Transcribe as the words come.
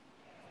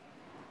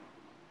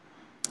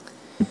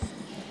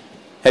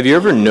Have you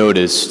ever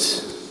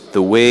noticed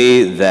the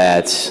way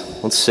that,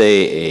 let's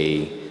say,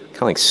 a kind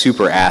of like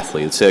super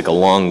athlete, let's say like a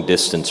long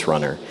distance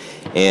runner,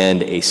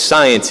 and a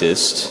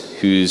scientist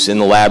who's in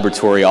the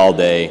laboratory all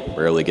day,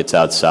 rarely gets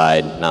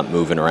outside, not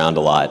moving around a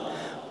lot,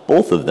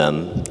 both of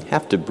them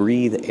have to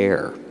breathe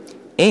air.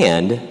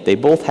 And they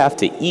both have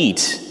to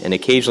eat and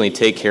occasionally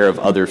take care of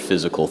other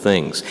physical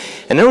things.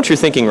 And I know what you're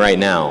thinking right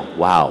now.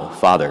 Wow,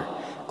 Father,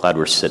 glad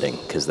we're sitting,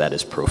 because that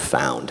is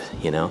profound,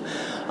 you know?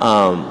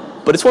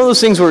 But it's one of those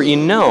things where you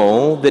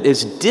know that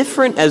as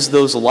different as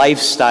those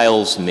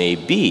lifestyles may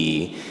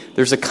be,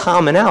 there's a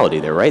commonality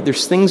there, right?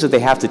 There's things that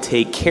they have to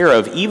take care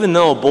of, even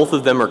though both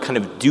of them are kind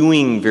of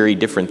doing very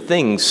different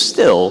things.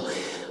 Still,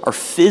 our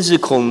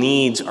physical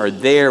needs are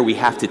there. We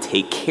have to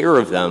take care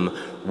of them,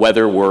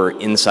 whether we're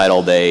inside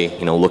all day,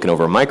 you know, looking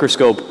over a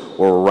microscope,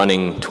 or we're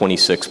running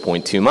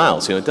 26.2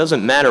 miles. You know, it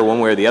doesn't matter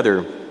one way or the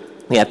other.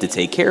 We have to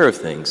take care of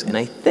things. And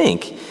I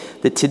think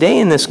that today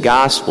in this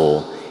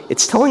gospel,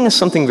 it's telling us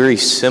something very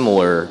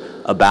similar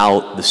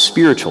about the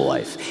spiritual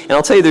life. And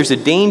I'll tell you, there's a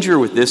danger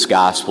with this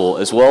gospel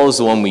as well as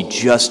the one we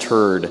just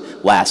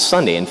heard last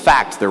Sunday. In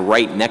fact, they're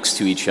right next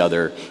to each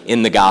other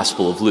in the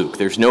Gospel of Luke.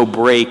 There's no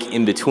break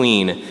in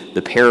between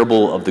the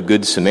parable of the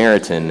Good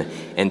Samaritan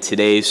and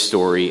today's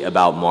story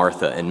about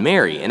Martha and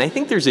Mary. And I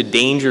think there's a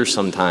danger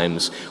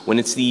sometimes when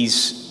it's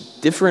these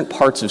different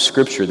parts of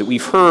Scripture that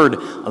we've heard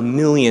a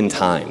million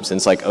times. And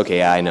it's like,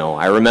 okay, I know,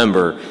 I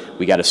remember,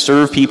 we got to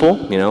serve people,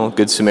 you know,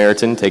 Good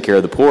Samaritan, take care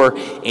of the poor.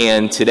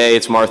 And today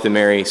it's Martha and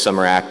Mary, some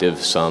are active,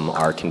 some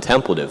are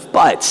contemplative.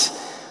 But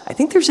I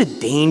think there's a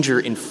danger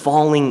in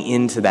falling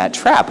into that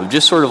trap of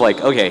just sort of like,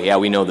 okay, yeah,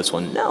 we know this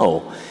one.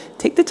 No,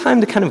 take the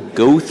time to kind of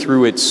go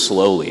through it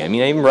slowly. I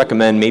mean, I even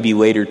recommend maybe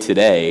later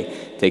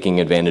today, taking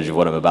advantage of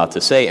what I'm about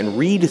to say, and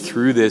read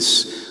through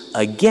this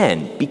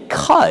again,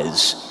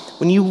 because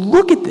when you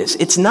look at this,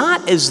 it's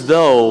not as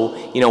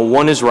though, you know,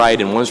 one is right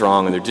and one is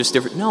wrong and they're just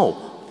different. No,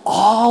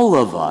 all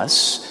of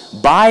us,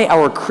 by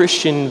our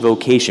Christian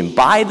vocation,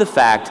 by the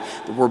fact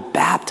that we're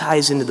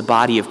baptized into the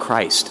body of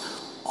Christ,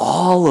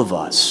 all of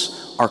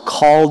us are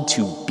called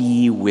to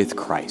be with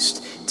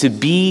Christ, to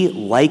be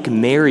like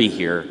Mary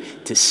here,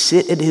 to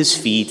sit at his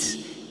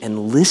feet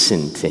and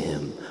listen to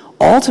him.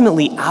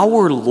 Ultimately,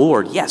 our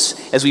Lord,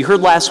 yes, as we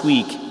heard last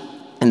week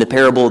in the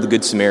parable of the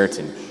Good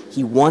Samaritan,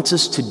 he wants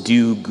us to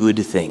do good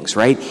things,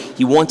 right?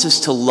 He wants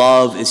us to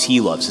love as he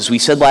loves. As we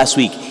said last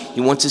week,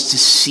 he wants us to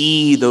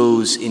see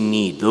those in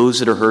need, those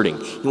that are hurting.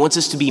 He wants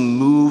us to be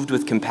moved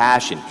with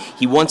compassion.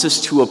 He wants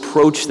us to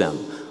approach them.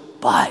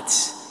 But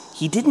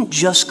he didn't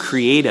just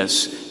create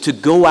us to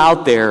go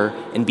out there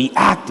and be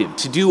active,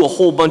 to do a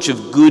whole bunch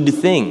of good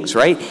things,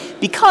 right?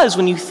 Because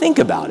when you think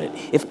about it,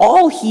 if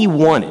all he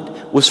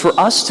wanted was for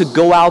us to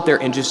go out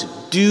there and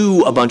just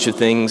do a bunch of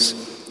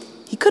things,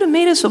 he could have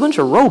made us a bunch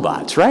of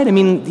robots, right? I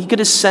mean, he could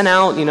have sent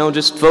out, you know,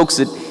 just folks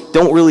that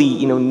don't really,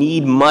 you know,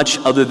 need much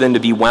other than to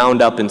be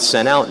wound up and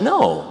sent out.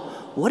 No.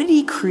 What did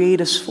he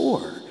create us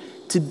for?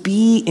 To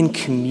be in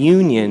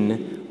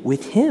communion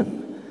with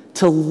him,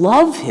 to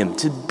love him,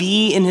 to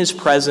be in his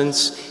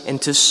presence,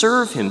 and to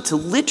serve him, to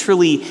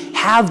literally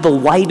have the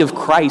light of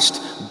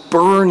Christ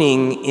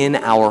burning in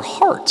our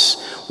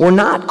hearts. We're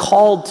not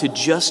called to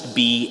just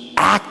be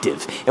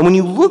active. And when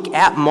you look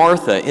at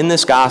Martha in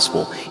this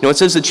gospel, you know, it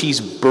says that she's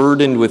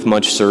burdened with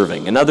much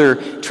serving.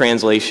 Another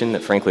translation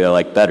that frankly I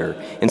like better,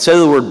 instead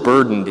of the word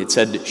burdened, it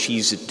said that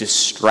she's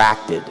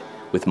distracted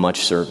with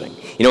much serving.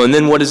 You know, and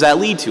then what does that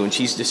lead to? When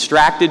she's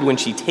distracted, when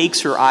she takes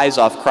her eyes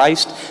off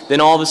Christ,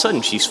 then all of a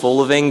sudden she's full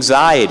of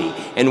anxiety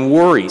and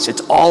worries.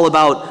 It's all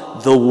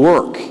about the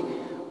work.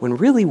 When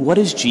really, what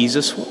does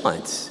Jesus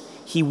want?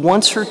 He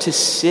wants her to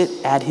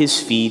sit at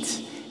his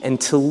feet and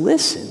to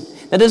listen.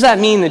 Now, does that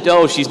mean that,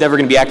 oh, she's never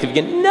going to be active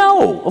again?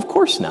 No, of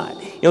course not.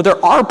 You know,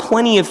 there are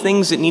plenty of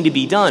things that need to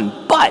be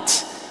done,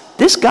 but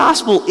this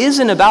gospel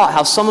isn't about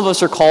how some of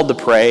us are called to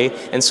pray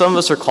and some of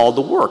us are called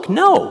to work.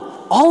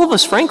 No, all of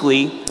us,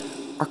 frankly,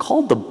 are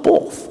called to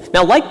both.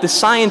 Now, like the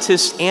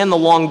scientist and the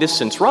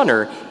long-distance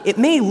runner, it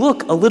may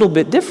look a little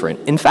bit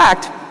different. In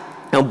fact,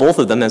 now, both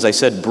of them, as I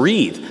said,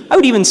 breathe. I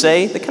would even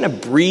say they kind of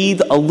breathe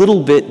a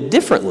little bit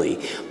differently.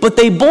 But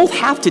they both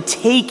have to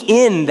take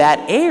in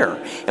that air.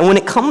 And when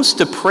it comes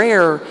to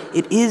prayer,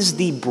 it is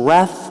the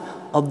breath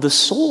of the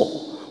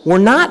soul. We're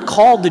not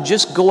called to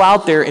just go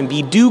out there and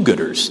be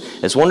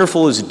do-gooders. As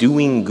wonderful as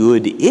doing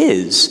good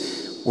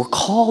is, we're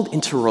called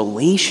into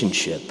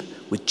relationship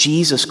with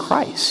Jesus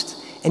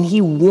Christ. And he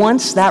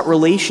wants that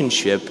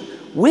relationship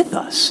with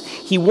us.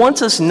 He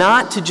wants us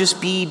not to just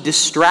be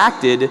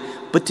distracted,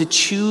 but to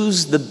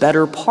choose the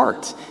better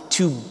part,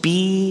 to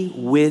be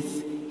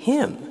with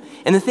him.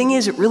 And the thing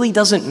is, it really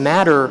doesn't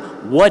matter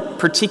what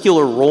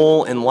particular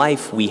role in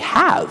life we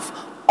have.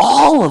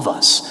 All of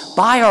us,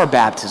 by our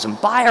baptism,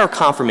 by our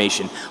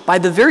confirmation, by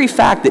the very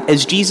fact that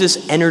as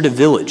Jesus entered a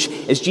village,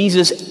 as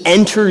Jesus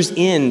enters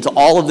into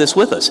all of this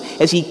with us,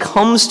 as he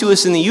comes to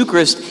us in the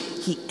Eucharist,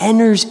 he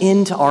enters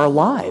into our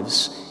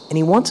lives, and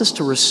he wants us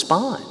to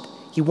respond.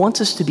 He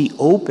wants us to be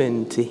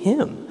open to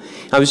him.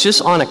 I was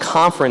just on a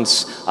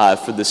conference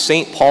for the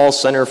St. Paul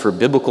Center for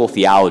Biblical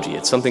Theology.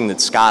 It's something that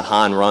Scott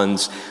Hahn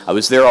runs. I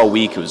was there all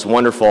week. It was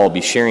wonderful. I'll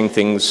be sharing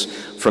things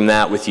from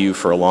that with you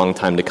for a long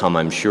time to come,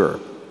 I'm sure.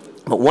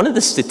 But one of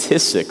the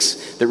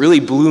statistics that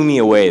really blew me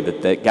away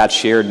that got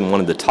shared in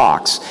one of the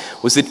talks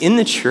was that in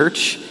the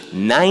church,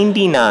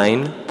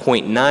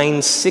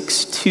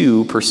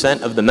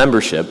 99.962% of the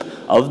membership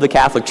of the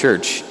Catholic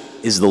Church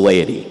is the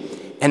laity.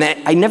 And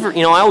I never,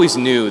 I always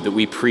knew that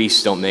we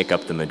priests don't make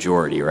up the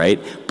majority, right?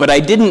 But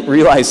I didn't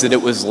realize that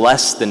it was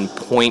less than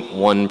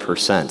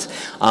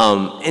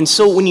 0.1%. And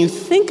so when you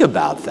think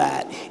about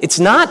that, it's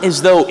not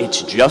as though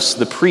it's just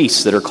the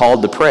priests that are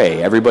called to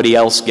pray. Everybody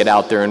else get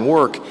out there and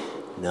work.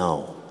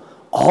 No.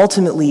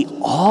 Ultimately,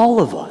 all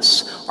of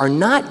us are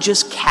not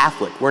just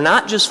Catholic. We're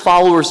not just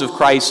followers of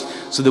Christ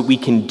so that we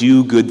can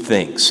do good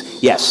things.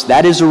 Yes,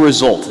 that is a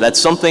result. That's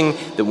something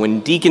that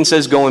when Deacon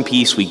says go in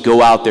peace, we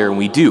go out there and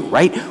we do,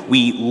 right?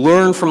 We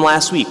learn from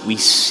last week. We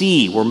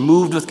see. We're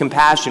moved with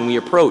compassion. We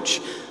approach.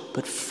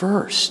 But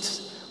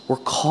first, we're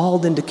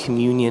called into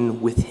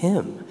communion with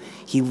Him.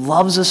 He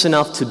loves us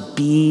enough to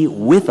be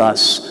with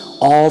us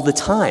all the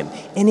time.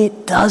 And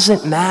it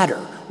doesn't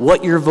matter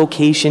what your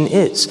vocation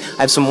is.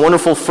 I have some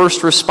wonderful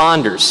first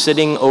responders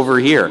sitting over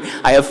here.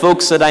 I have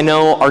folks that I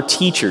know are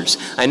teachers.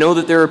 I know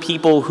that there are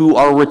people who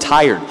are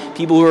retired,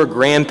 people who are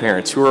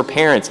grandparents, who are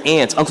parents,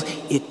 aunts, uncles.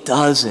 It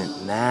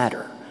doesn't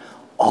matter.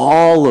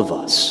 All of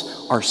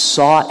us are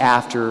sought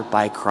after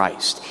by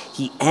Christ.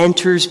 He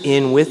enters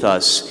in with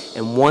us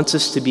and wants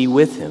us to be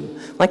with Him.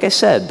 Like I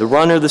said, the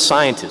runner, the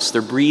scientist,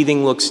 their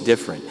breathing looks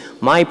different.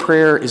 My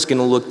prayer is going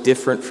to look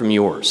different from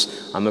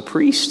yours. I'm a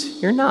priest.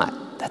 You're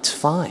not. That's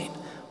fine.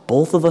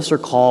 Both of us are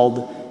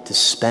called to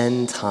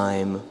spend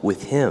time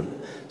with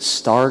Him.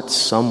 Start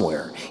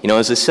somewhere.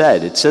 As I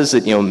said, it says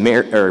that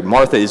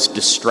Martha is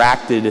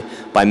distracted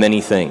by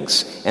many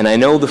things. And I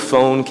know the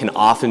phone can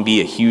often be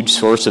a huge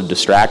source of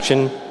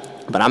distraction,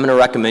 but I'm going to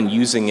recommend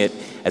using it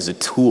as a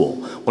tool.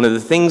 One of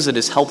the things that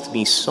has helped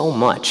me so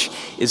much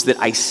is that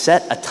I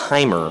set a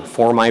timer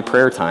for my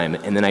prayer time,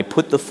 and then I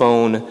put the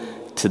phone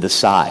to the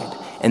side.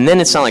 And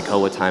then it's not like,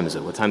 what time is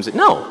it? What time is it?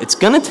 No, it's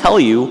going to tell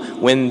you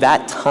when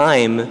that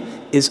time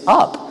is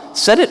up.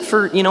 Set it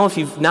for, if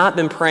you've not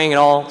been praying at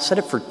all, set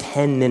it for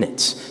 10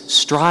 minutes.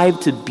 Strive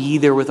to be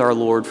there with our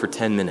Lord for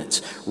 10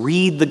 minutes.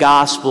 Read the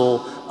gospel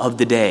of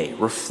the day.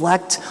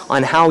 Reflect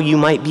on how you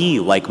might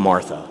be like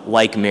Martha,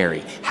 like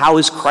Mary. How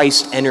is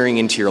Christ entering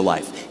into your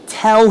life?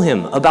 Tell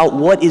Him about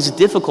what is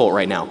difficult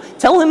right now.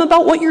 Tell Him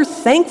about what you're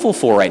thankful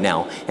for right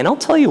now. And I'll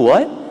tell you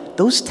what,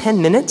 those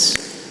 10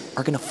 minutes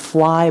are going to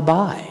fly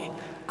by.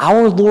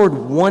 Our Lord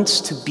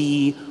wants to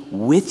be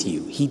with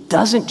you. He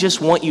doesn't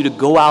just want you to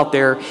go out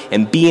there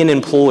and be an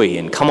employee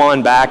and come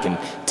on back and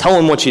tell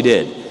Him what you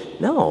did.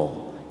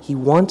 No, He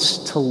wants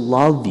to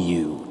love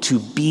you, to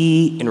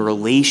be in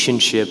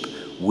relationship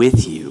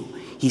with you.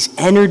 He's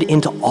entered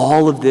into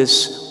all of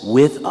this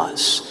with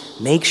us.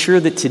 Make sure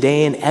that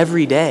today and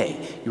every day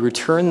you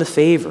return the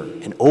favor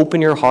and open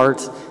your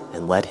heart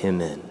and let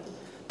Him in.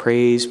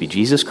 Praise be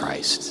Jesus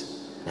Christ,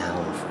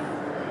 now and forever.